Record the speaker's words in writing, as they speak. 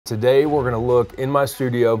Today we're gonna look in my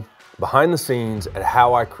studio, behind the scenes, at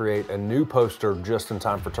how I create a new poster just in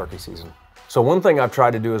time for turkey season. So one thing I've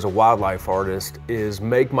tried to do as a wildlife artist is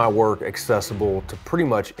make my work accessible to pretty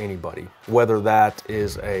much anybody, whether that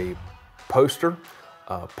is a poster,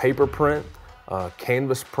 a paper print, a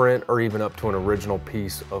canvas print, or even up to an original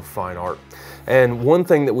piece of fine art. And one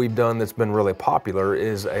thing that we've done that's been really popular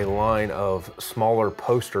is a line of smaller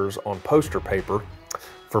posters on poster paper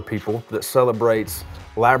for people that celebrates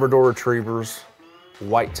Labrador retrievers,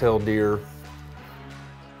 white-tailed deer,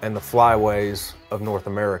 and the flyways of North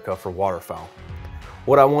America for waterfowl.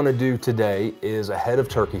 What I want to do today is, ahead of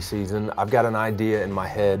turkey season, I've got an idea in my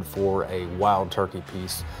head for a wild turkey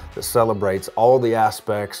piece that celebrates all the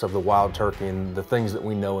aspects of the wild turkey and the things that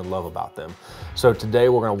we know and love about them. So today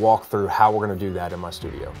we're going to walk through how we're going to do that in my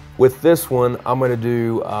studio. With this one, I'm going to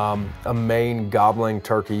do a Maine gobbling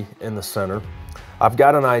turkey in the center. I've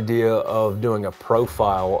got an idea of doing a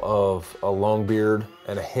profile of a longbeard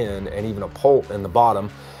and a hen and even a poult in the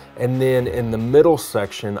bottom. And then in the middle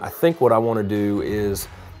section, I think what I want to do is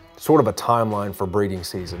sort of a timeline for breeding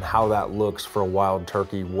season, how that looks for a wild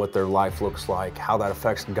turkey, what their life looks like, how that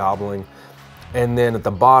affects gobbling. And then at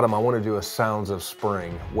the bottom, I want to do a sounds of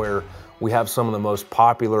spring, where we have some of the most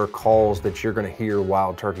popular calls that you're going to hear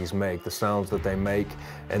wild turkeys make, the sounds that they make,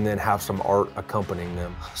 and then have some art accompanying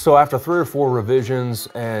them. So after 3 or 4 revisions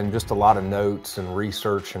and just a lot of notes and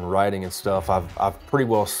research and writing and stuff, I've pretty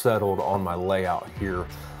well settled on my layout here.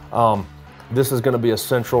 This is going to be a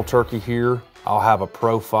central turkey here. I'll have a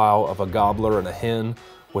profile of a gobbler and a hen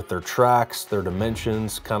with their tracks, their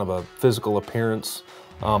dimensions, kind of a physical appearance.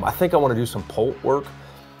 I think I want to do some poult work.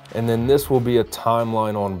 And then this will be a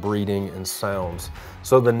timeline on breeding and sounds.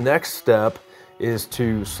 So the next step is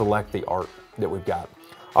to select the art that we've got.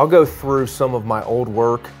 I'll go through some of my old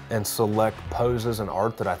work and select poses and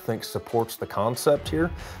art that I think supports the concept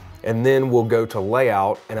here. And then we'll go to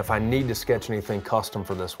layout, and if I need to sketch anything custom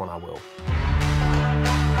for this one, I will.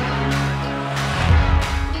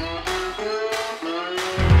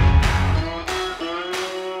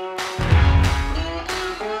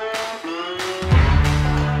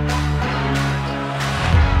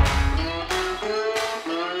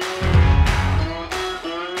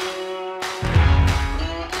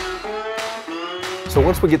 So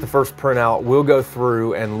once we get the first print out, we'll go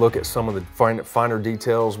through and look at some of the finer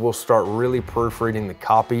details. We'll start really proofreading the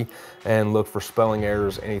copy and look for spelling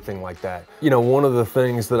errors, anything like that. You know, one of the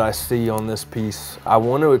things that I see on this piece, I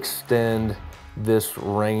want to extend this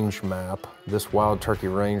range map, this wild turkey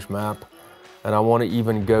range map, and I want to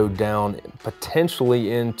even go down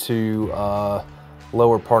potentially into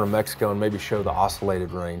lower part of Mexico and maybe show the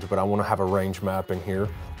oscillated range, but I want to have a range map in here.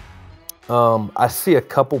 I see a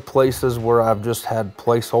couple places where I've just had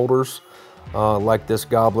placeholders, like this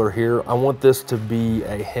gobbler here. I want this to be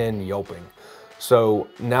a hen yelping. So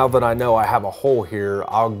now that I know I have a hole here,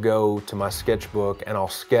 I'll go to my sketchbook and I'll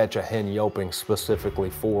sketch a hen yelping specifically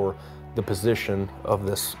for the position of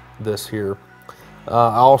this here.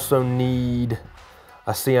 I also need,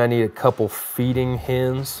 I need a couple feeding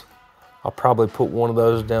hens. I'll probably put one of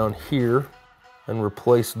those down here and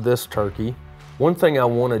replace this turkey. One thing I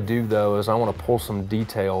want to do though is I want to pull some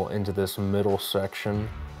detail into this middle section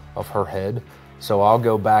of her head. So I'll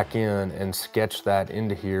go back in and sketch that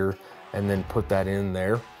into here and then put that in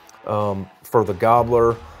there. For the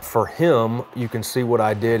gobbler, for him, you can see what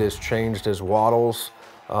I did is changed his wattles,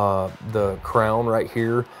 the crown right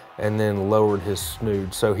here, and then lowered his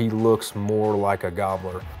snood so he looks more like a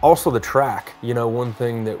gobbler. Also the track, you know, one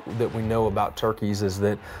thing that we know about turkeys is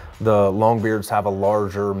that the longbeards have a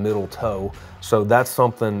larger middle toe. So that's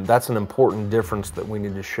an important difference that we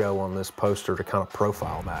need to show on this poster to kind of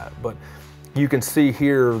profile that. But you can see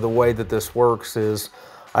here the way that this works is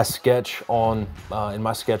I sketch on in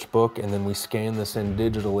my sketchbook, and then we scan this in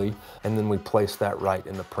digitally, and then we place that right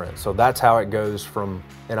in the print. So that's how it goes from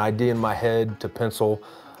an idea in my head to pencil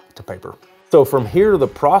to paper. So from here, the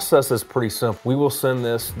process is pretty simple. We will send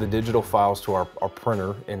the digital files to our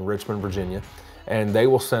printer in Richmond, Virginia, and they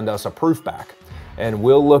will send us a proof back. And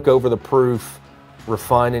we'll look over the proof,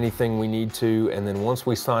 refine anything we need to, and then once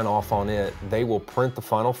we sign off on it, they will print the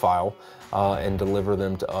final file and deliver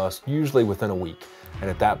them to us, usually within a week. And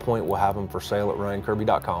at that point, we'll have them for sale at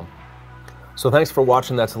RyanKirby.com. So thanks for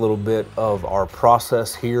watching. That's a little bit of our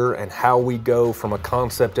process here and how we go from a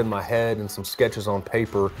concept in my head and some sketches on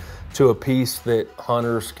paper to a piece that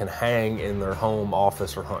hunters can hang in their home,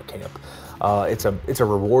 office, or hunt camp. It's a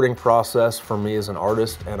rewarding process for me as an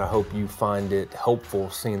artist, and I hope you find it helpful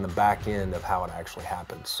seeing the back end of how it actually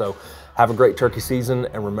happens. So have a great turkey season,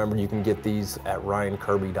 and remember, you can get these at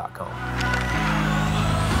RyanKirby.com.